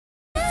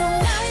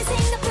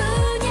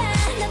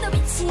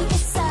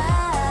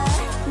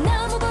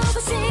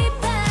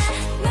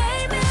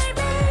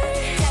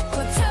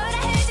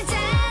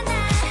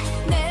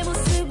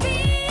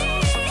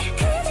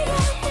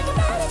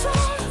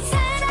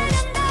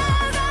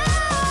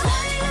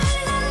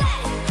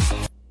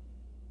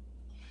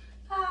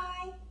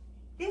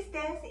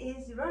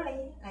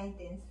line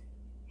dance.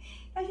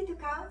 32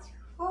 counts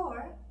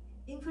for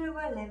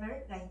improver level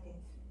line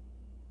dance.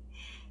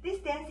 This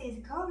dance is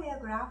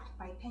choreographed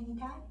by Erni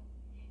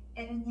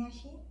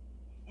Jasin,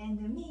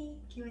 and me,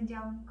 Eun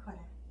Jung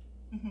Cona.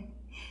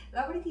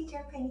 Lovely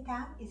teacher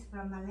Erni is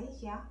from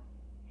Malaysia.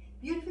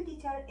 Beautiful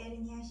teacher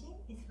Erni Jasin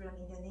is from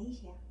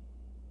Indonesia.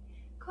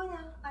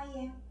 Cona, I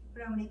am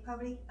from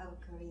Republic of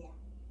Korea.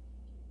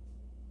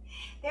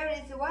 There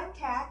is one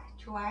tag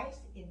twice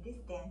in this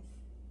dance.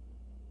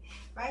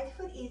 Right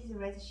foot is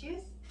red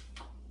shoes,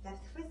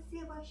 left foot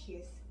silver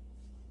shoes.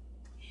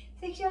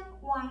 Section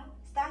 1,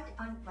 start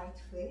on right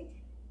foot.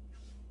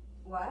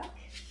 Walk,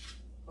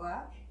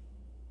 walk.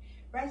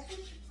 Right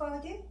foot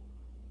forward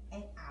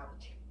and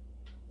out.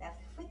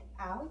 Left foot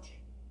out.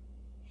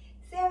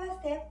 7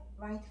 step,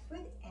 right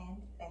foot and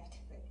left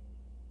foot.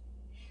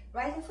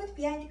 Right foot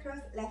behind cross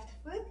left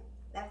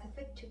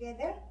foot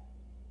together.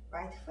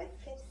 Right foot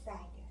step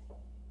side.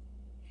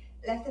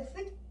 Left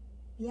foot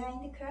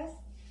behind cross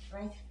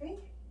right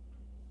foot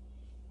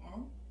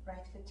and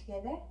right foot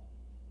together.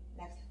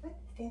 Left foot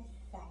step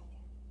side.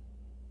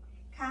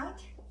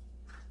 Count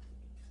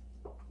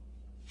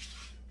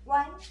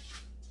 1,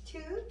 2,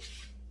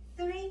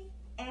 3,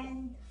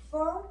 and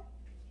 4,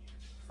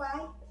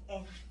 5,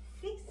 and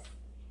 6,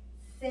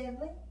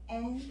 7,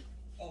 and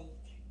 8.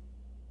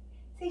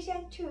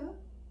 Section 2.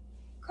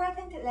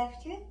 Contact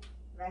left foot,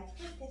 right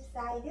foot step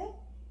side,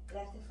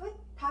 left foot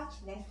touch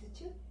next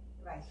to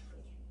right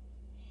foot.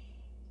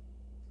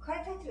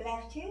 Contact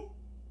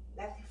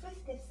left foot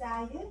step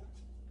side,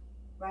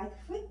 right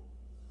foot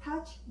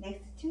touch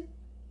next to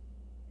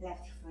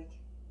left foot.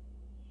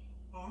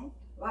 And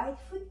right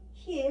foot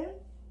here,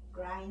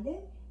 grind,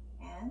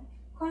 and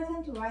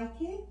contact right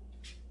here,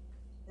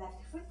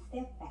 left foot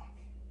step back.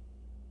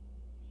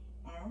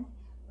 And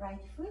right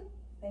foot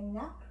back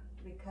knock,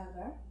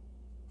 recover.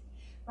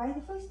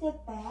 Right foot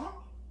step back,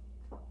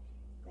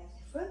 left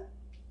foot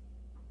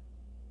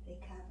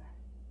recover.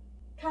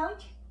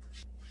 Count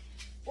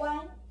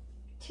 1,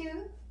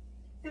 2,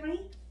 3,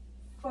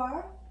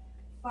 4,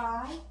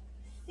 5,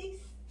 6,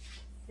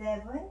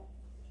 7,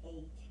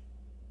 8.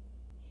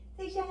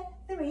 Section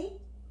 3.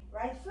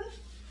 Right foot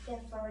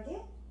step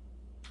forward.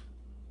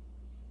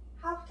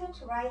 Half turn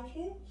to right,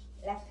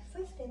 left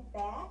foot step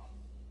back.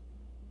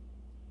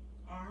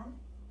 And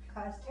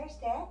coaster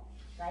step,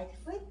 right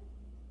foot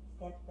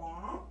step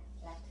back,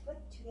 left foot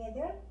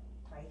together,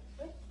 right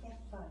foot step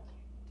forward.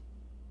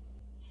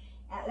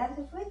 And left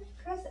foot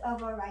cross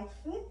over right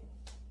foot,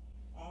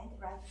 and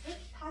right foot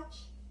touch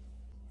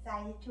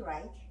side to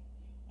right,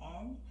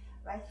 and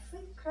right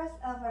foot cross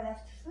over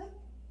left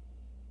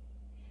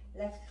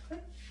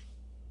foot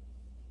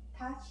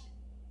touch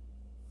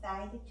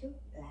side to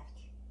left.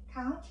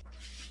 Count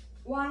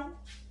 1,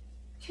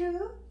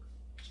 2,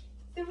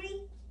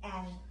 3,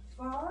 and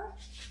 4,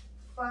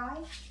 5,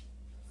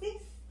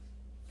 6,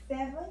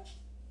 7,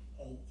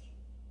 8.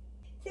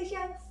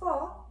 Section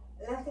 4.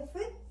 Left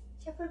foot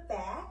shuffle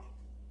back,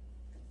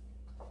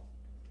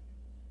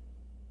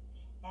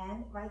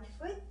 and right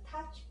foot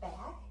touch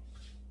back.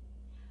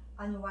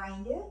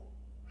 Unwind,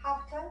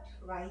 half turn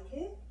to right,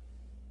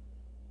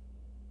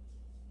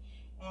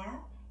 and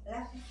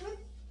left foot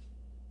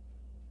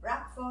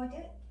rock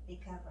forward,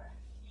 recover.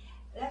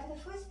 Left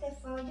foot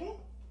step forward,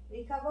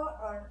 recover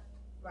on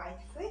right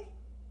foot,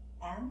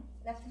 and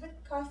left foot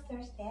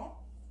coaster step.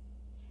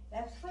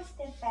 Left foot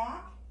step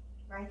back,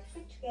 right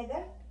foot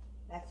together,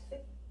 left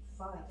foot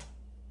forward.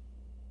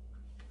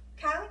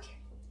 Count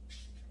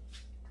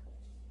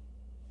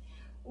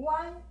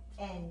 1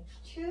 and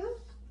 2,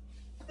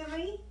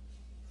 3,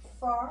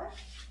 4,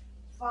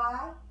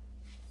 5,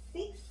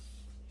 6,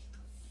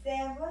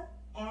 7,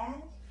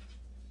 and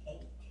 8.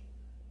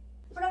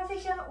 From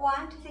section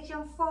 1 to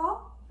section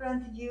 4,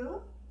 front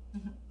view.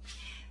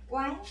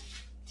 1,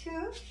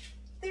 2,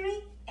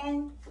 3,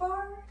 and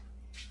 4,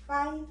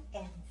 5,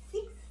 and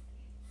 6,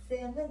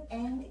 7,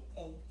 and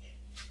 8.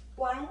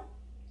 1,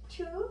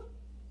 2,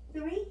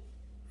 3,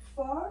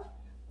 4,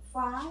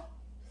 5,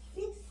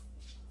 6,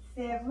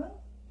 7,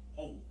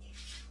 8.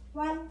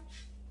 1,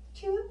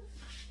 2,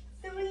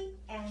 3,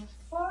 and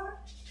 4,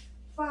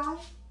 5,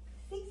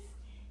 6,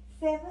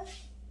 7,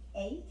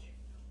 8.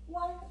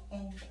 1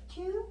 and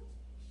 2,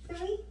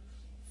 3,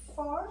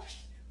 4,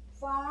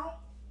 5,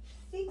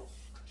 6,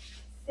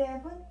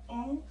 7,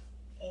 and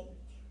 8.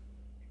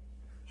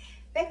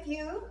 Back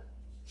view.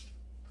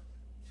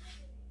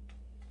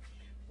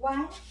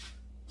 1,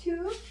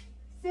 2,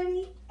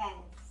 3,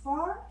 and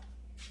 4,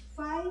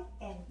 5,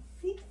 and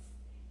 6,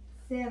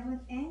 7,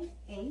 and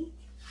 8.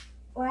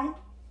 1,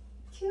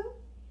 2,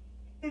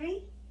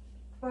 3,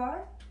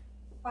 4,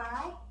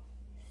 5,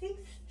 6,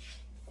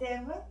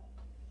 7,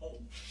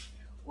 8.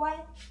 1,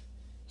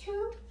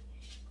 2,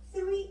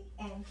 3,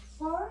 and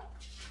 4,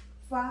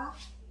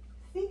 5,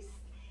 6,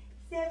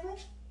 7,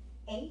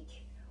 8.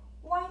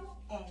 1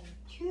 and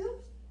 2,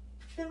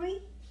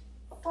 3,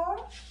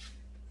 4,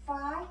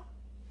 5,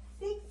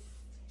 6,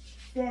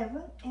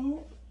 7, and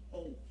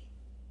 8.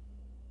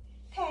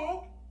 Tag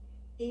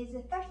is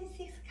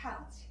 36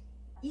 counts.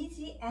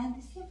 Easy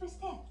and simple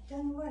step,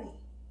 don't worry.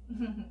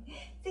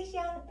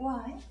 Section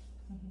 1.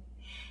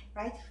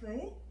 Right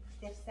foot,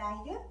 step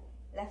side,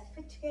 left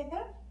foot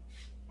together,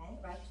 and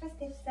right foot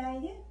step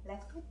side,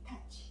 left foot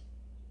touch.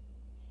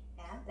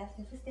 And left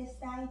foot step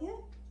side,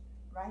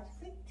 right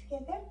foot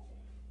together,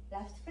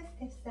 left foot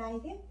step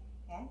side,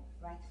 and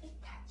right foot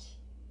touch.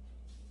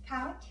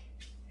 Count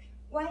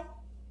 1,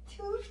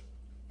 2,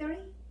 3,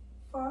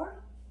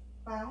 4,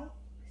 5,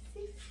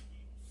 6,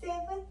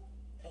 7,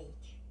 8.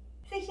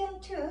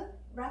 Section 2.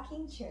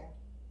 Rocking chair.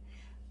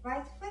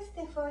 Right foot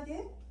step forward,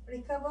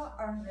 recover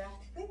on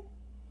left foot.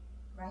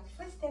 Right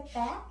foot step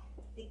back,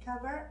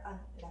 recover on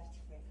left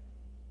foot.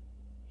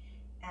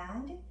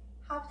 And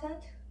half turn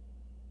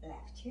to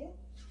left.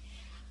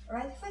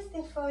 Right foot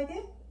step forward,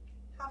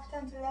 half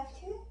turn to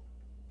left.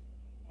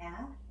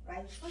 And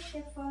right foot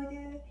step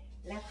forward,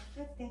 left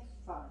foot step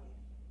forward.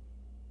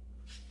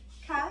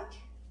 Count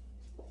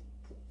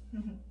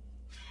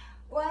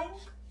 1,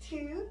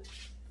 2,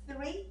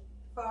 3,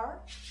 4,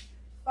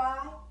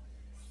 5,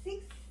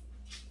 6,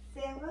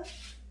 7,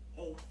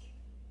 8.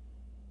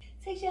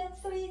 Section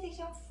 3,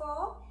 Section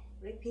 4.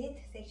 Repeat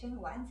Section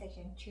 1,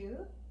 Section 2.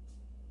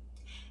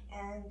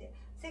 And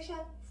Section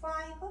 5,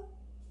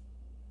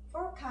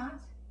 4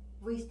 counts,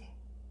 we step.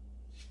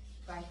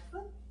 Right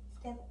foot,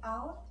 step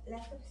out,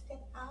 left foot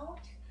step out,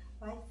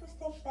 right foot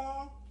step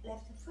back,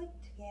 left foot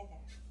together.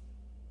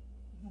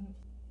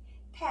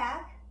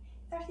 Tag,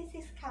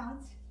 36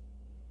 counts,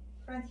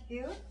 front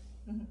view.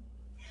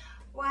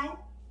 1,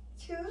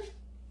 2,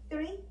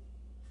 3,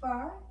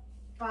 4,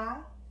 5,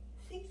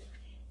 6,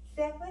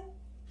 7,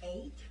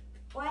 8.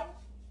 1,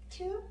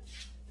 2,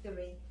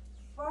 3,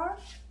 4,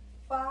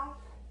 5,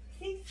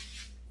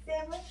 6,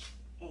 7,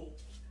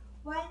 8.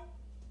 1,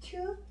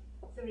 2,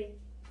 3,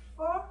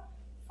 4,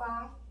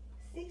 5,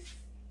 6,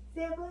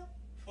 7,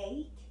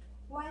 8.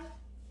 1,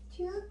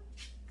 2,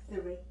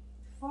 3,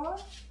 4,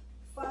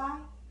 5,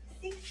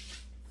 6,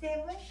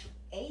 7,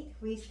 8.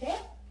 We step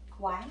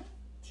 1,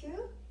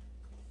 2,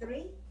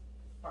 3,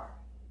 4.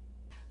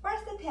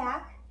 First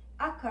attack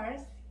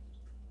occurs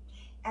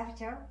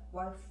after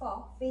word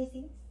 4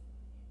 facing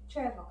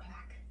 12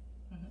 o'clock.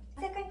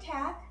 Second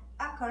attack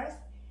occurs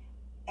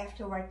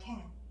after word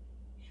 10.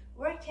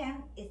 Word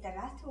 10 is the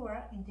last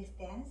word in this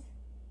dance,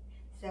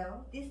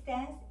 so this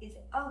dance is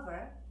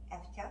over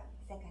after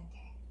second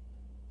tag.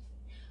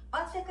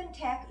 On second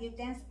tag, you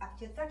dance up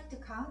to 32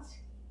 counts.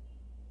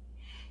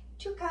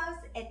 2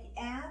 counts at the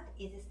end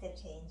is step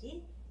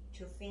changing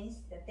to finish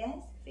the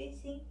dance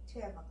facing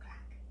 12 o'clock.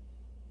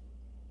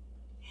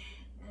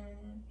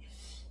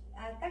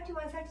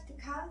 31, 32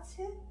 counts,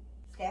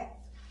 steps,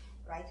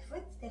 right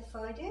foot, step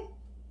forward,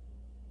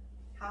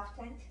 half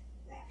turn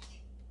left.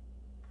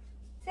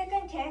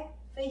 Second tag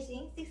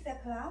facing 6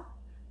 o'clock,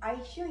 I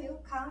show you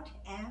count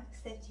and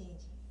step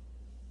changing.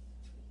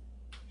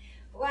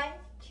 1,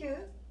 2,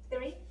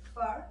 3,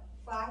 4,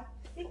 5,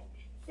 6,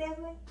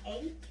 7,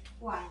 8.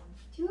 1,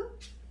 2,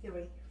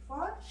 3,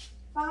 4,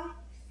 5,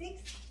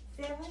 6,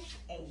 7,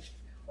 8.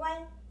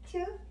 1,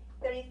 2,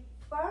 3,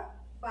 4,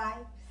 5,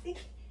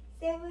 6,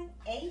 7,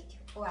 8.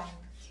 1,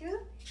 2,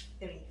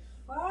 3,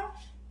 4,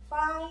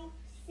 5,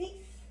 6.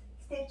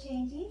 Step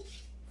changing.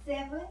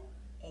 7,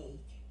 8.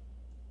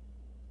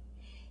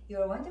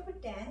 Your wonderful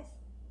dance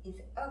is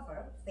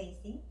over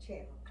facing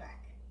 12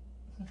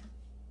 o'clock.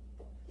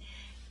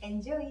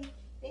 Enjoy.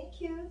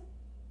 Thank you.